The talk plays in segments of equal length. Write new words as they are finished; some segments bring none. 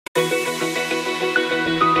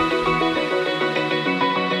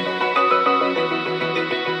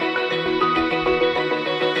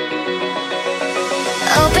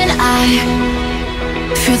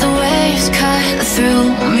high. Feel the waves cut through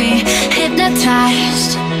me,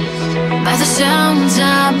 hypnotized by the sounds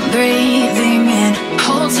I'm breathing in.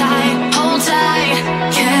 Hold tight,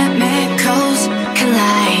 chemicals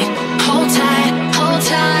collide. Hold tight, hold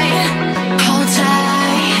tight, hold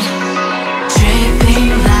tight. Dripping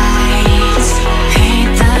lights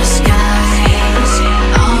paint the skies,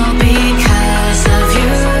 all because of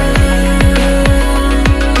you.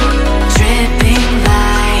 Dripping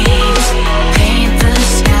lights paint the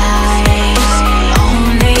skies,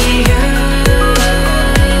 only you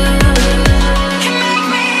can make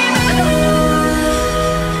me move.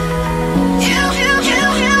 You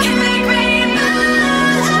can make me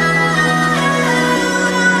move.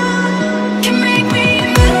 Can make me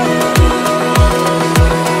move.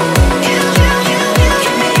 You can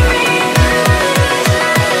make me move.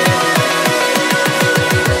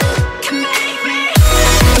 Can make me.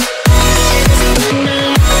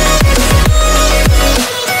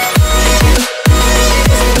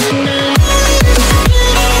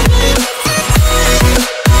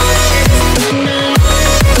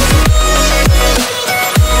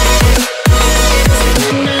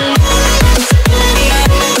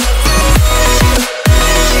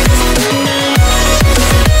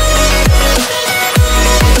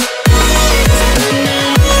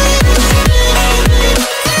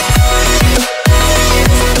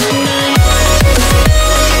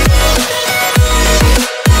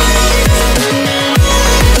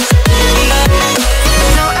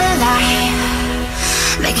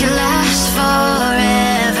 Make it last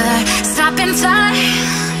forever. Stop in time.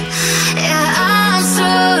 Yeah, I'm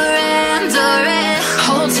surrendering.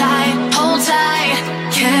 Hold tight,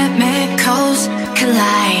 chemicals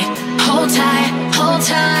collide. Hold tight, hold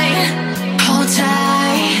tight, hold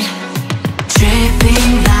tight.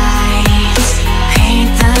 Dripping lights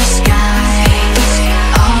paint the skies,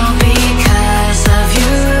 all because of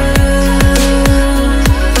you.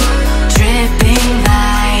 Dripping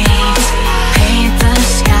lights paint the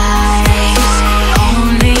skies,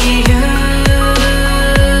 only you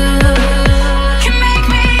can make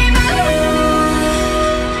me move.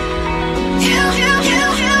 You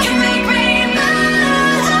can make me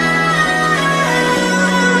move.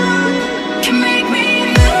 Can make me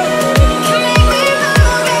move. Can make me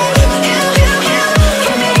move.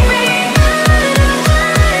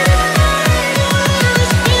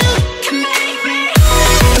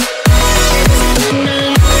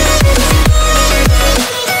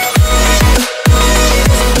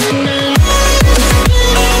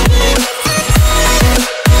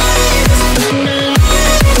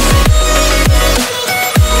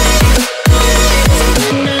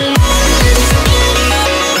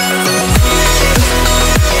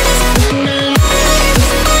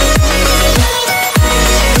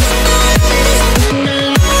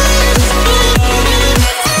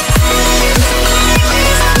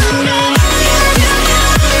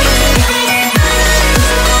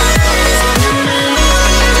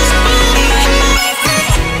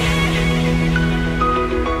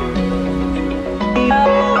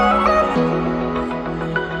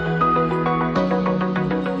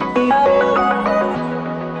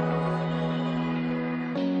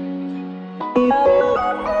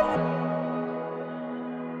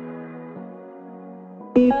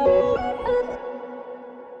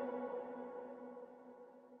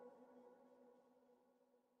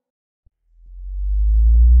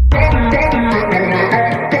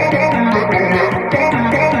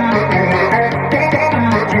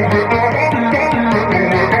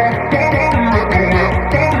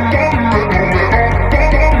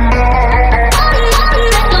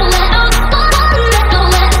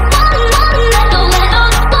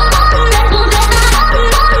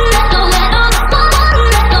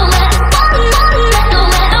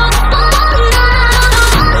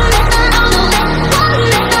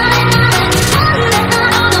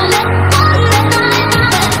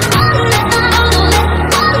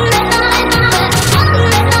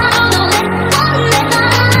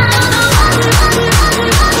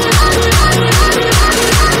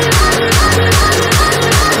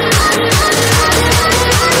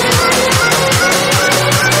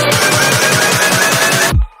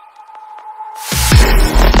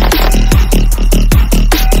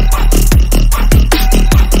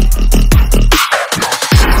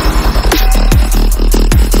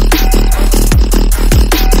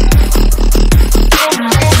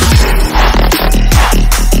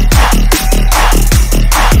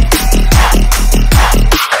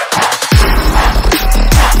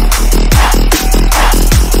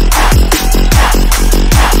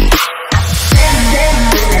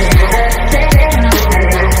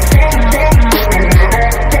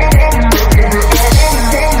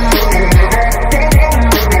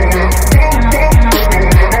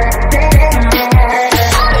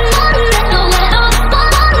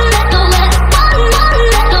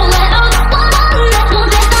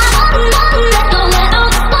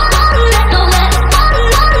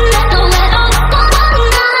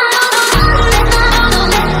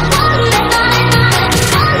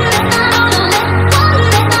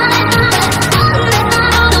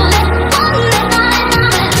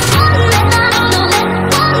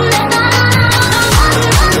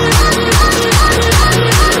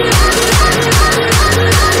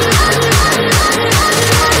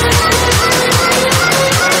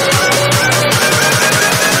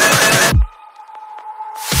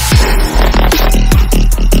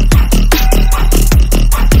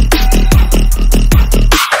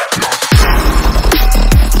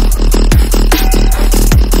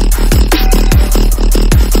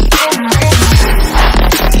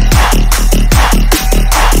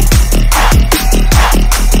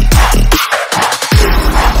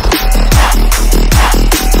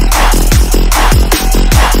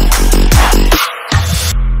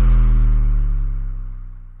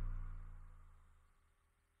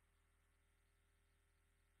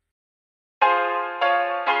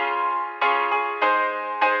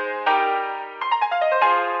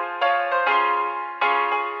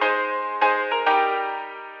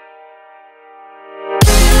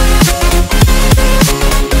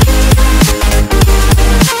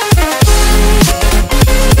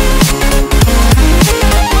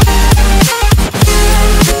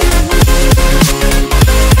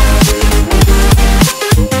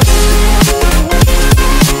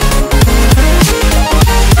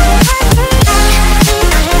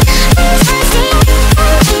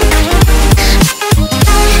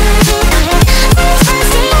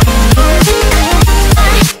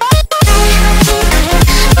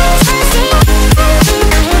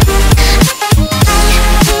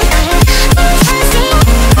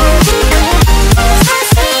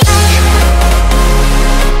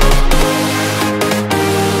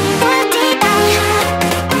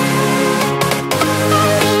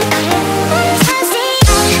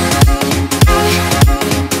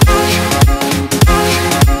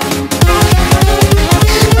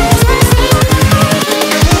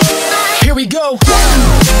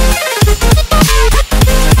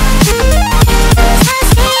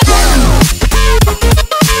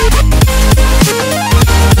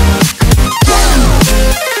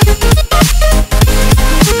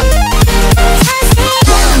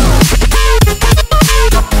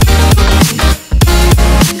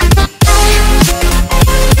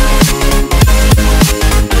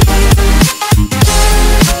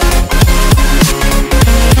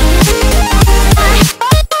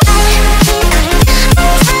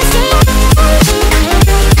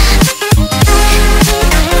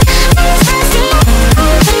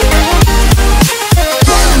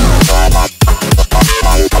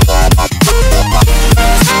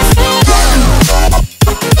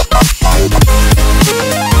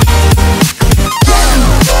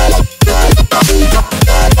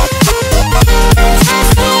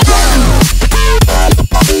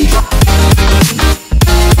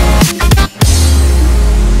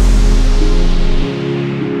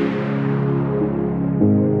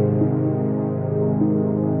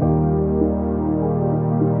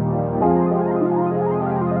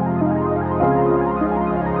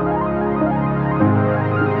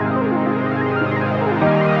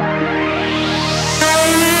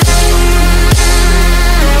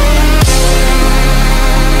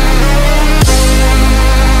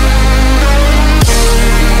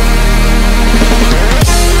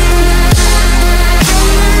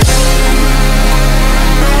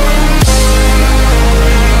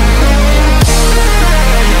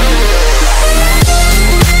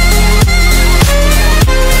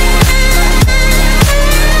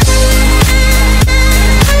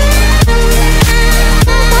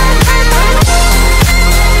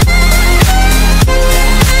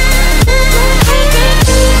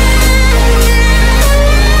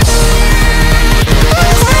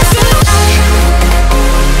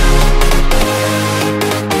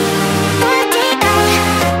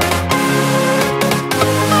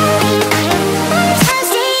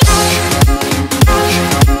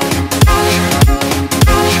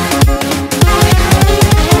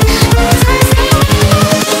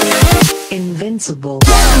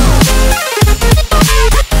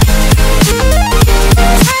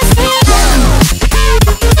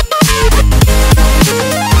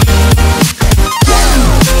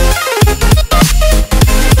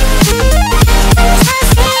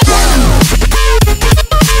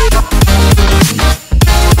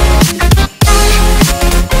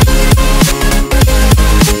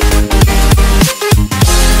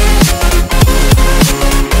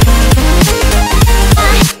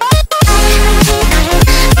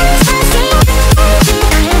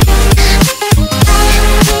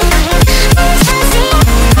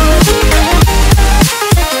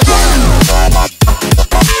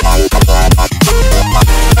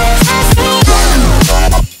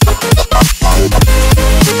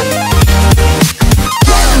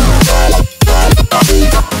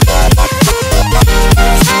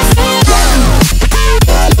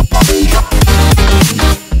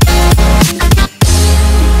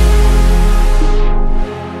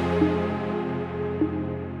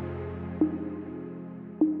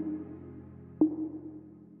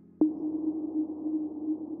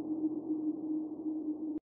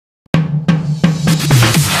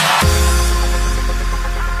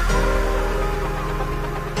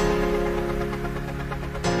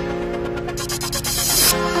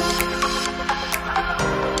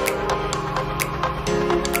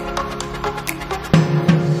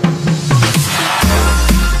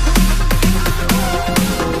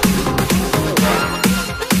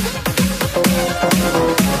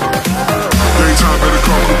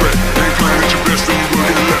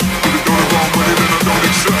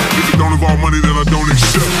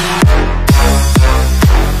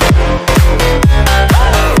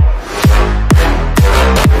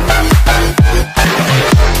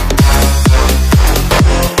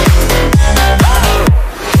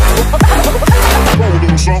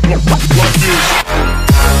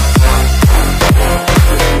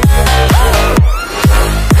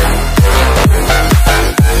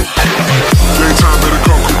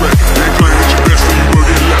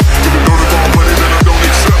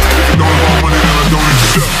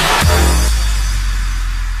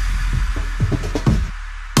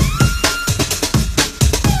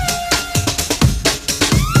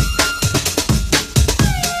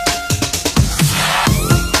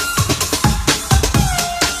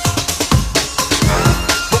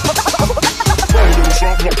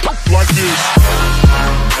 this.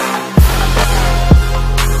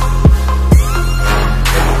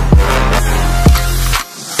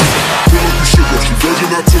 She virgin,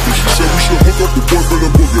 I took her. She said we should hook up the boyfriend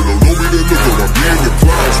and booger. Don't know me, then look her. I'm being the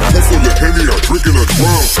clouds. Pool full of Henny, I drink and I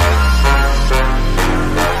drown.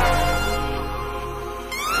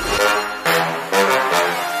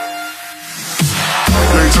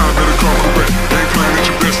 Daytime better come correct. Ain't playing at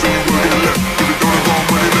your best, then you will get left. If it don't involve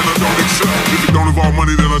money, then I don't accept. If it don't involve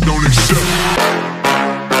money, then I don't accept.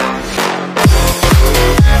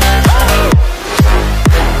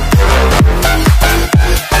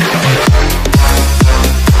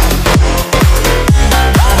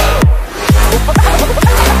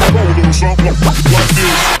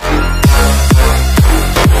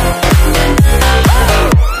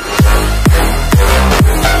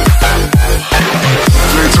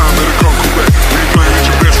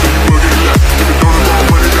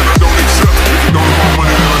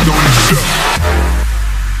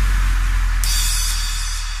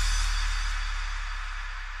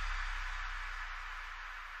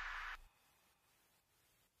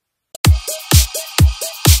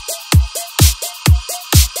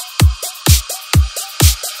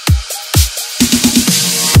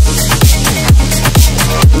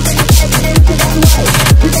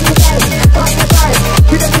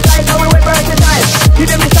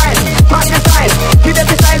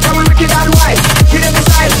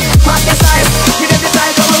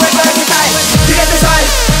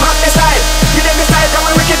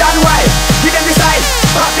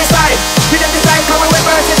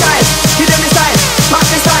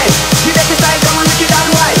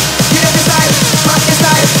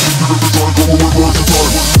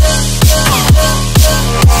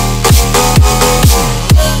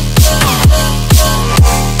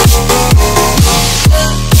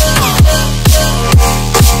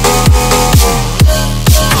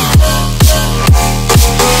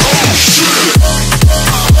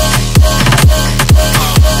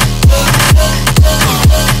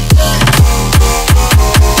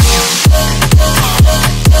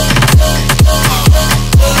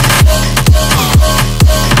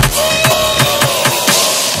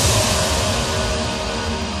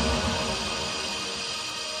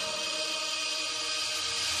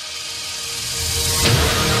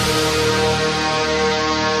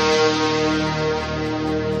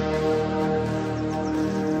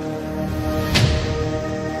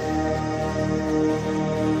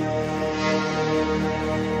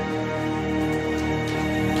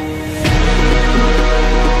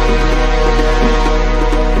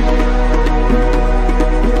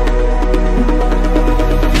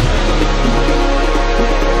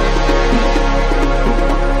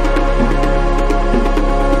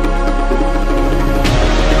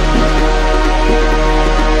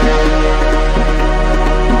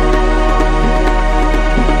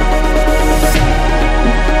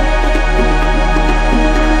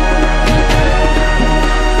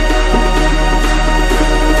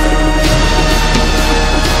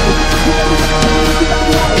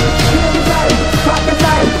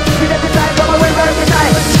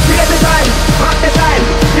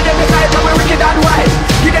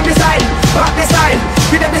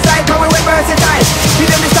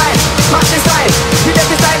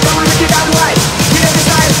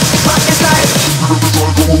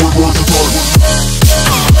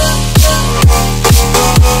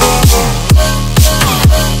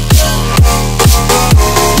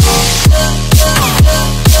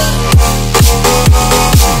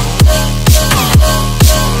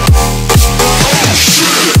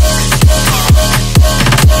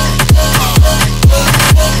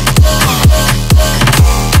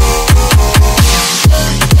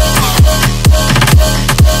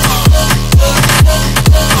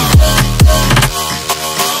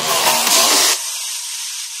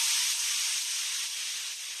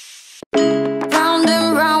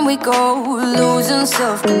 go, losing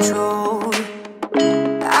self-control.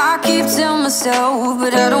 I keep telling myself,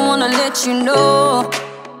 but I don't wanna let you know.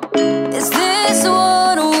 Is this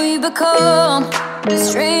what we become?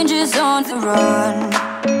 Strangers on the run,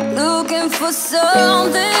 looking for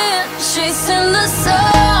something, chasing the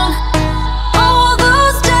sun. All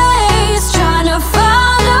those days, trying to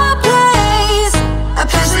find a place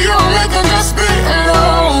where you and me can just be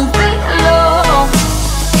alone.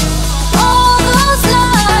 All those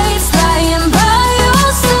nights lying by your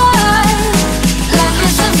side, like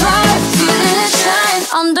it's a vibe, feeling it shine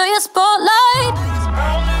under your spotlight.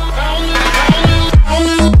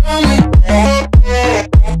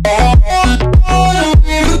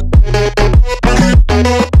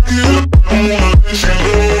 She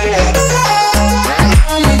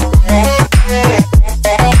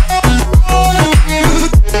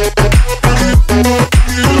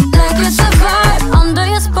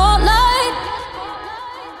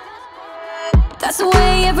That's the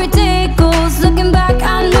way every day goes. Looking back,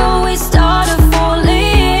 I know we started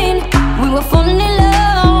falling. We were falling in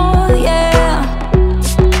love, yeah.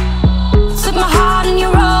 Took my heart and you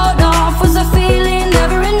rode off. Was I feeling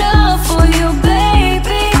never enough for you,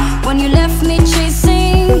 baby? When you left me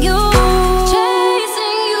chasing you,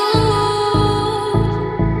 chasing you.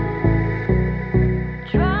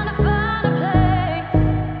 Trying to find a place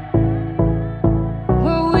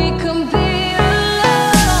where we can be alone.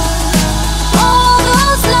 All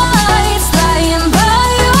those nights lying by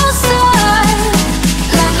your side,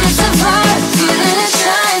 like it's a vibe, feeling it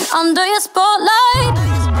shine under your spotlight.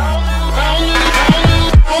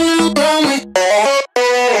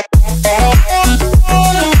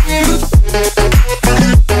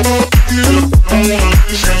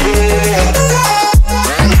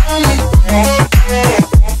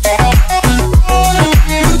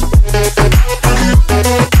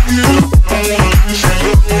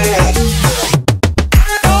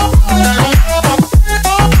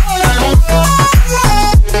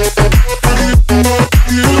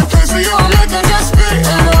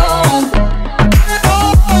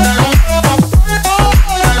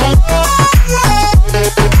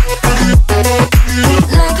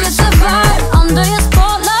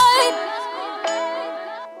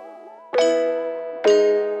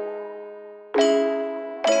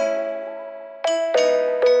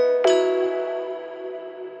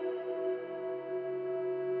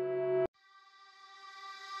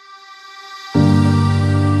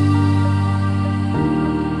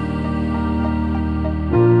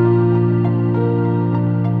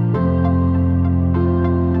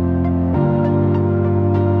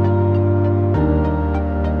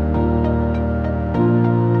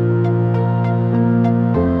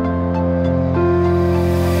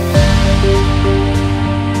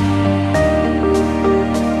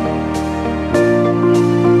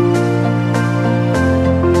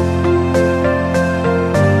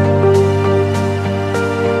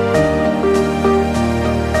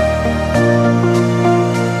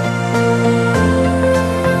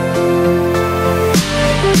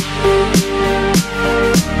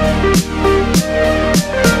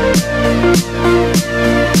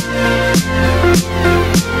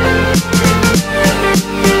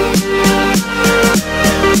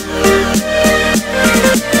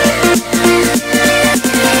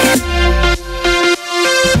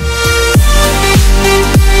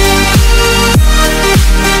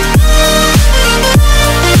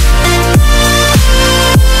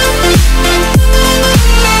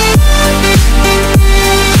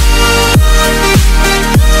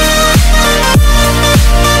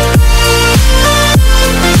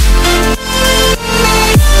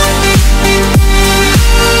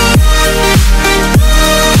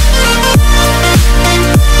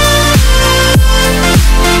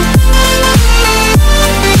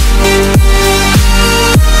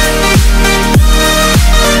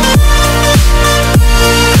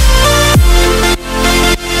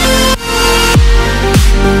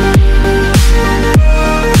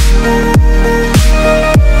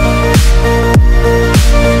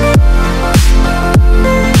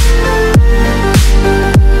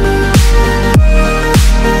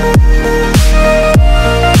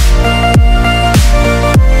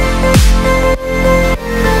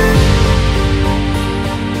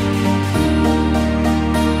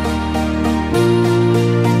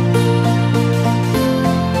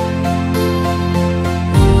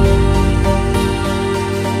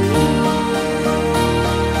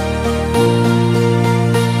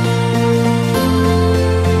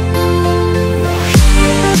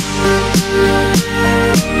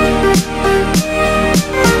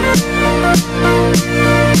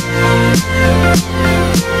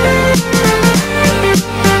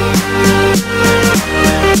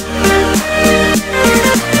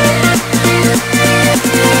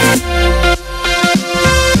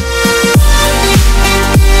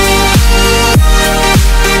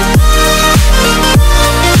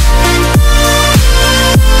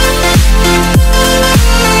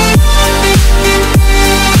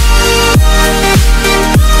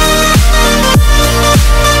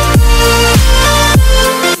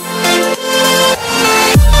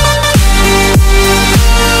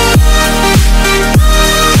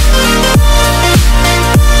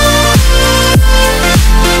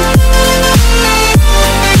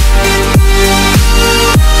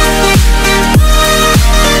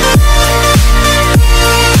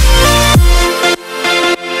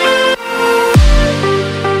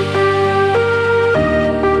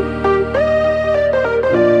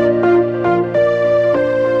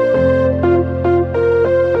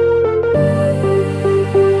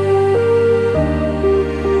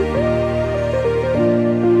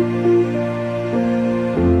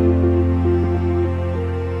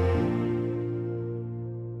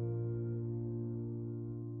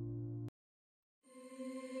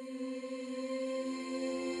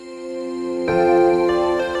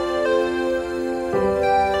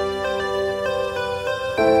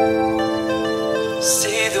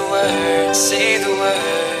 say the word.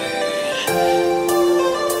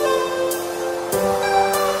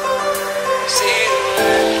 Say the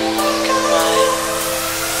word, can run.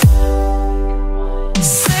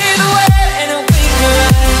 Say the word and we can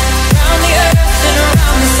run around the earth and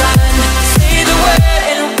around the sun. Say the word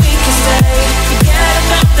and we can stay. Forget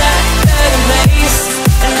about that better place.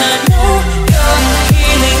 And I know you're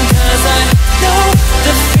healing, 'cause I know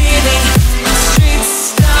the feeling. The streets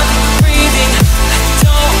stop breathing. I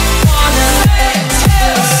don't wanna let you.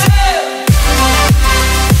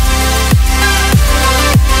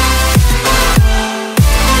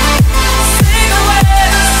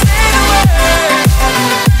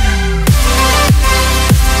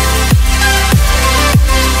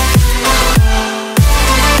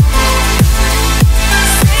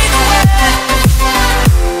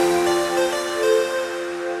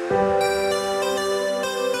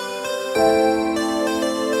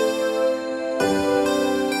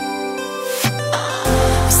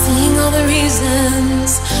 Seeing all the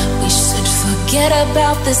reasons we should forget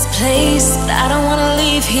about this place, but I don't wanna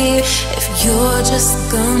leave here if you're just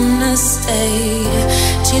gonna stay.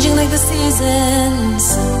 Changing like the seasons,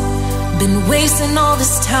 been wasting all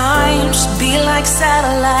this time. Should be like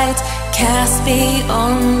satellites cast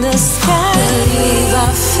beyond the sky. We'll leave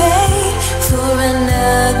our fate for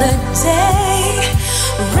another day.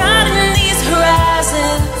 Riding these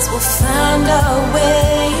horizons, we'll find our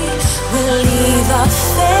way. We'll leave our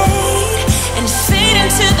fate and fade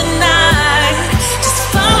into the night. Just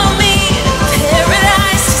follow me to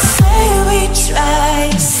paradise. Just say we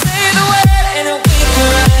tried. Say the word and we can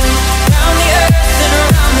run around the earth and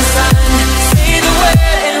around the sun. Say the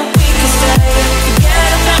word and we can stay.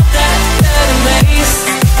 Forget about that better place.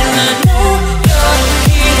 And I know you're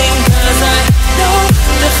healing, 'cause I know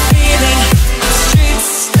the feeling. The streets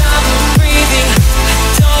stop breathing. I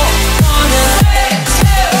don't wanna let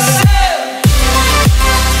you.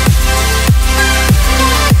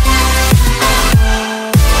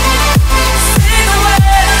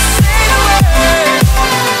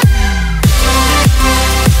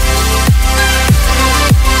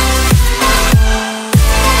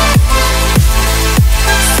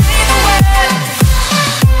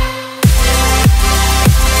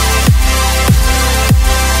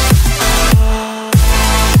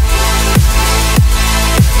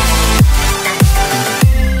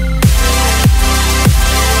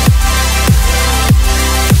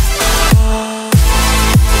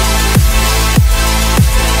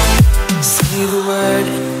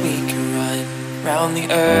 Around the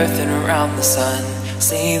earth and around the sun.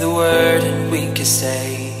 Say the word and we can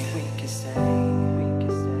stay.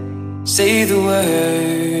 Say the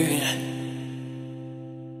word.